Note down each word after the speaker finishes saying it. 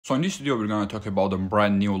So in this video, we're going to talk about the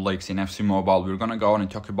brand new leaks in FC Mobile. We're going to go on and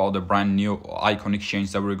talk about the brand new icon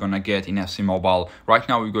exchange that we're going to get in FC Mobile. Right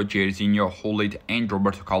now, we've got Jairzinho, Hullit, and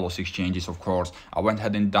Roberto Carlos exchanges, of course. I went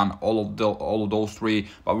ahead and done all of those three,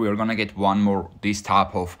 but we're going to get one more this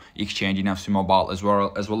type of exchange in FC Mobile, as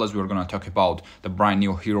well as we're going to talk about the brand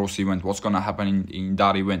new Heroes event, what's going to happen in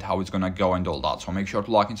that event, how it's going to go, and all that. So make sure to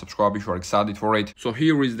like and subscribe if you're excited for it. So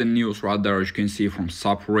here is the news right there, as you can see from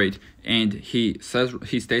Separate. And he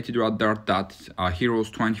stated right there that Heroes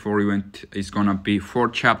 24 event is gonna be 4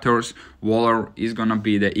 chapters. Waller is gonna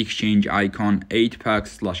be the exchange icon, 8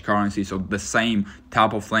 packs / currency, so the same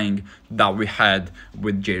type of thing that we had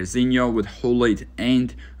with Jairzinho, with Hullit,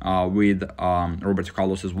 and with Roberto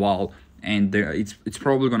Carlos as well. And it's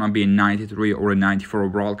probably gonna be a 93 or a 94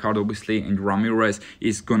 overall card, obviously, and Ramirez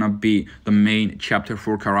is gonna be the main chapter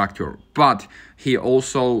 4 character. But he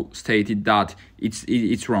also stated that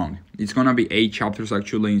it's wrong. It's gonna be 8 chapters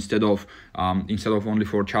actually instead of only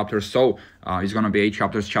 4 chapters. So it's gonna be 8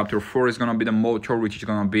 chapters. Chapter 4 is gonna be the motor, which is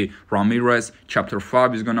gonna be Ramirez. Chapter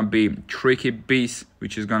 5 is gonna be Tricky Beast,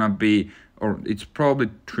 which is gonna be, or it's probably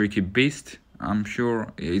Tricky Beast. I'm sure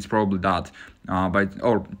it's probably that,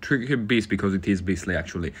 or Tricky Beast, because it is Beastly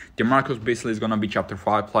actually. DeMarcus Beastly is gonna be chapter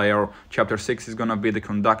 5 player. Chapter 6 is gonna be the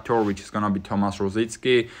conductor, which is gonna be Thomas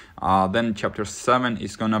Rosicki. Then chapter 7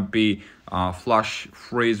 is gonna be Flash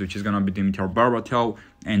Freeze, which is gonna be Dimitar Berbatov.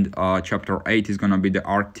 And chapter 8 is gonna be the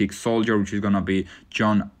Arctic Soldier, which is gonna be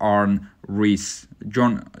John Arne Reese.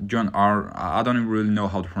 John R. I don't even really know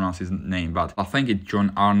how to pronounce his name, but I think it's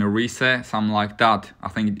John Arne Reese, something like that. I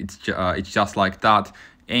think it's just like that.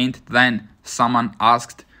 And then someone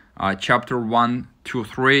asked, chapter 1, 2,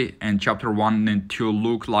 3, and chapter 1 and 2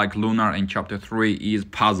 look like Lunar, and chapter 3 is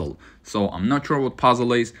Puzzle. So I'm not sure what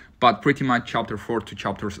Puzzle is, but pretty much chapter 4 to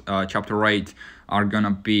chapter 8 are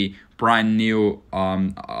gonna be brand new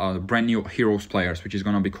Heroes players, which is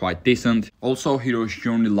gonna be quite decent. Also, Heroes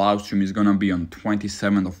Journey live stream is gonna be on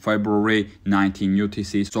 27th of February, 19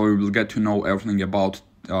 UTC. So we will get to know everything about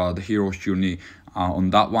the Heroes Journey on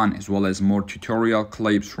that one, as well as more tutorial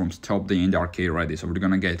clips from Stop the End Arcade Ready. So we're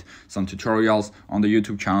gonna get some tutorials on the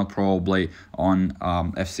YouTube channel, probably on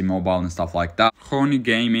FC Mobile and stuff like that. Honey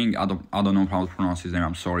Gaming, I don't know how to pronounce his name,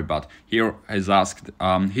 I'm sorry, but here has asked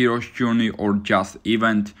Heroes Journey or just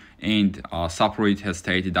event, and Separate has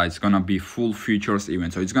stated that it's gonna be full features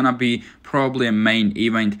event. So it's gonna be probably a main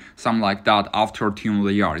event, something like that, after Team of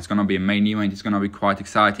the Year. It's gonna be a main event. It's gonna be quite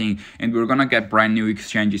exciting, and we're gonna get brand new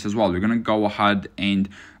exchanges as well. We're gonna go ahead and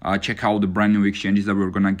check out the brand new exchanges that we're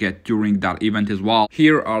gonna get during that event as well.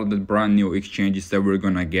 Here are the brand new exchanges that we're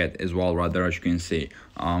gonna get as well, right there, as you can see.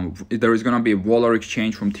 There is gonna be a Waller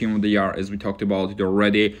exchange from Team of the Year, as we talked about it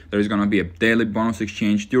already. There is gonna be a daily bonus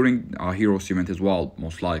exchange during Heroes event as well,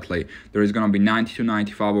 most likely. There is gonna be 90 to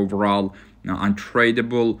 95 overall,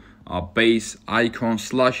 untradeable base icon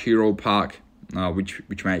 / hero pack,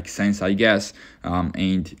 which makes sense, I guess,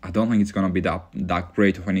 and I don't think it's gonna be that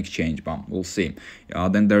great of an exchange, but we'll see.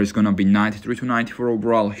 Then there is gonna be 93 to 94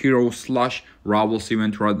 overall Heroes / Rivals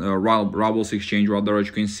event, Rivals exchange, rather, as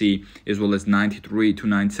you can see, as well as 93 to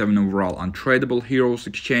 97 overall untradeable Heroes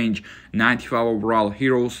exchange, 95 overall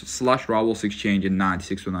Heroes / Rivals exchange, and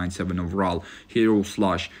 96 to 97 overall Heroes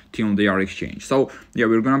 / Team of the Year exchange. So yeah,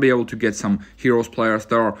 we're gonna be able to get some Heroes players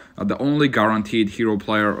there. The only guaranteed hero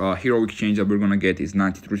exchange that we're gonna get is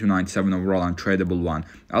 93 to 97 overall untradeable one.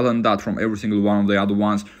 Other than that, from every single one of the other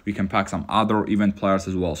ones, we can pack some other event players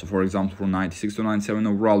as well. So for example, from 96 to 97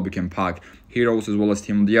 overall, we can pack Heroes as well as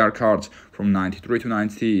Team of the Year cards. From 93 to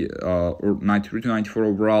 90 or 93 to 94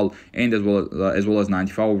 overall, and as well as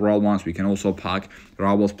 95 overall ones, we can also pack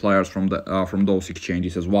Rivals players from those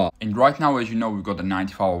exchanges as well. And right now, as you know, we've got the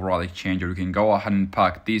 95 overall exchange. You can go ahead and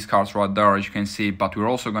pack these cards right there, as you can see. But we're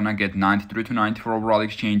also gonna get 93 to 94 overall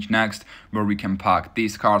exchange next, where we can pack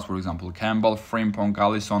these cards, for example, Campbell, Frimpong,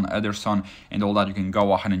 Allison, Ederson, and all that. You can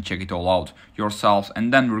go ahead and check it all out yourselves.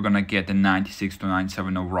 And then we're gonna get the 96 to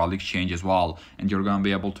 97 overall exchange as well, and you're gonna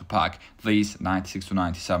be able to pack these 96 to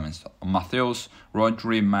 97s. Matthews,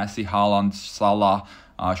 Rodri, Messi, Haaland, Salah,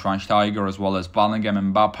 Schweinsteiger, as well as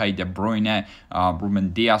Bellingham, Mbappe, De Bruyne,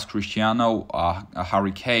 Ruben Diaz, Cristiano,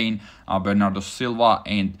 Harry Kane, Bernardo Silva,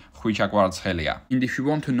 and Kvaratskhelia. And if you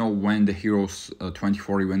want to know when the Heroes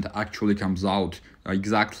 24 event actually comes out,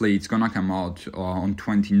 exactly, it's gonna come out on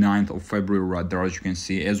 29th of February, right there, as you can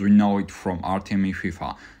see, as we know it from Artemi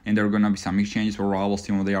FIFA. And there are gonna be some exchanges for Rivals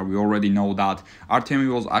Team of the Year. We already know that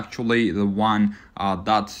Artemi was actually the one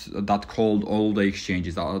that called all the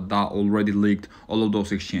exchanges, that already leaked all of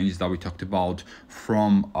those exchanges that we talked about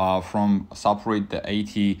from Separate, the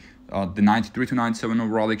 80 the 93 to 97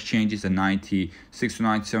 overall exchanges, the 96 to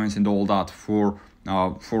 97s, and all that for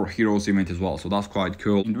Heroes event as well. So that's quite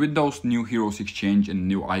cool. And with those new Heroes exchange and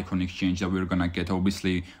new icon exchange that we're gonna get,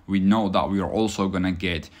 obviously we know that we are also gonna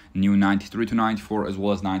get new 93 to 94 as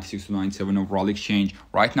well as 96 to 97 overall exchange.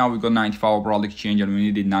 Right now we got 95 overall exchange, and we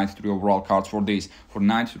needed 93 overall cards for this. For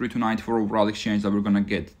 93 to 94 overall exchange that we're gonna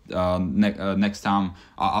get next time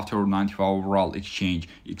after 95 overall exchange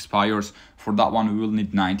expires, for that one we will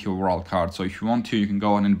need 90 overall cards. So if you want to, you can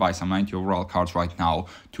go ahead and buy some 90 overall cards right now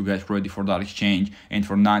to get ready for that exchange. And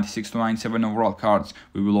for 96 to 97 overall cards,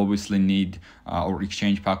 we will obviously need or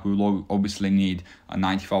exchange pack, we will obviously need a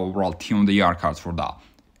 95 overall Team of the Year cards for that.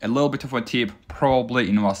 A little bit of a tip, probably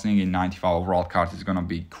investing in 95 overall cards is gonna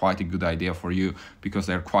be quite a good idea for you, because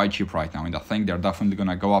they're quite cheap right now, and I think they're definitely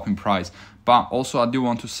gonna go up in price. But also I do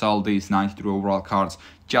want to sell these 93 overall cards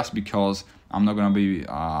just because I'm not gonna be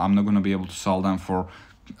able to sell them for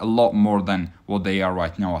a lot more than what they are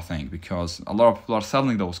right now, I think, because a lot of people are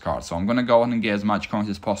selling those cards. So I'm gonna go ahead and get as much coins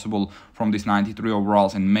as possible from these 93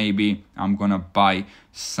 overalls, and maybe I'm gonna buy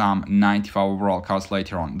some 95 overall cards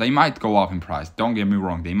later on. They might go up in price, don't get me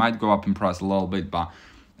wrong, they might go up in price a little bit, but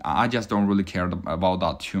I just don't really care about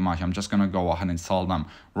that too much. I'm just gonna go ahead and sell them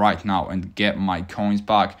right now and get my coins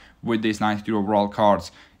back with these 93 overall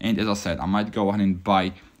cards. And as I said, I might go ahead and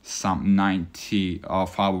buy some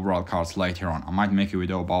 95 overall cards later on. I might make a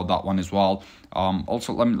video about that one as well.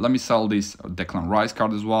 Also let me sell this Declan Rice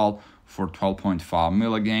card as well for 12.5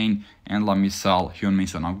 mil again, and let me sell Heung-min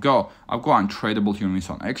Son. I've got untradeable Heung-min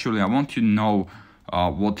Son. Actually, I want to know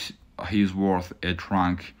what he's worth at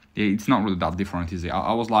rank. It's not really that different, is it?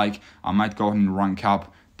 I was like, I might go ahead and rank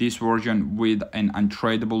up this version with an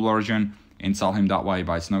untradeable version and sell him that way,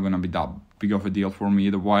 but it's not gonna be that big of a deal for me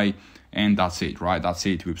either way. And that's it, right? That's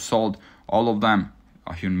it. We've sold all of them.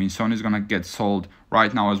 Heung-min Son is gonna get sold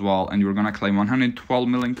right now as well, and we're gonna claim 112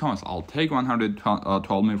 million coins. I'll take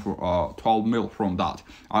 112 mil for 12 mil from that.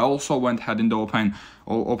 I also went ahead and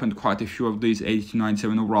opened quite a few of these 80 to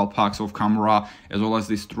 97 overall packs of Camera, as well as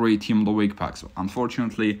these 3 Team of the Week packs.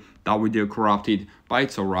 Unfortunately, that video corrupted, but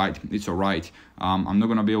it's alright. It's alright. I'm not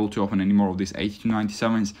gonna be able to open any more of these 80 to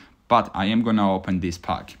 97s, but I am gonna open this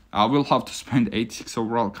pack. I will have to spend 86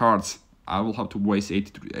 overall cards. I will have to waste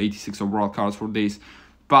 86 overall cards for this,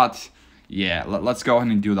 but yeah, let's go ahead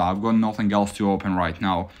and do that. I've got nothing else to open right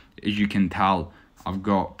now. As you can tell, I've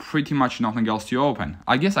got pretty much nothing else to open.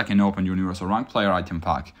 I guess I can open Universal Rank Player item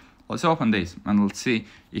pack. Let's open this and let's see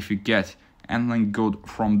if we get anything good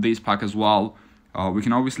from this pack as well. We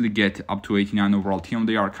can obviously get up to 89 overall Team of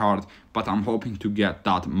the Year card, but I'm hoping to get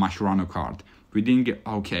that Mascherano card. We didn't get,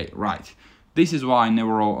 okay, right. This is why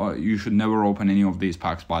you should never open any of these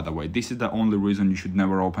packs, by the way. This is the only reason you should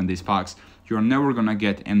never open these packs. You're never gonna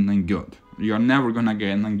get anything good. You're never gonna get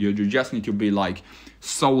anything good. You just need to be like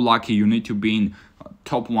so lucky. You need to be in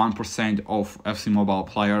top 1% of FC Mobile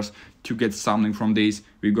players to get something from this.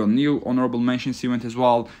 We got new honorable mentions event as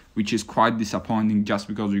well, which is quite disappointing just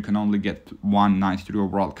because you can only get one 93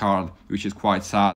 overall card, which is quite sad.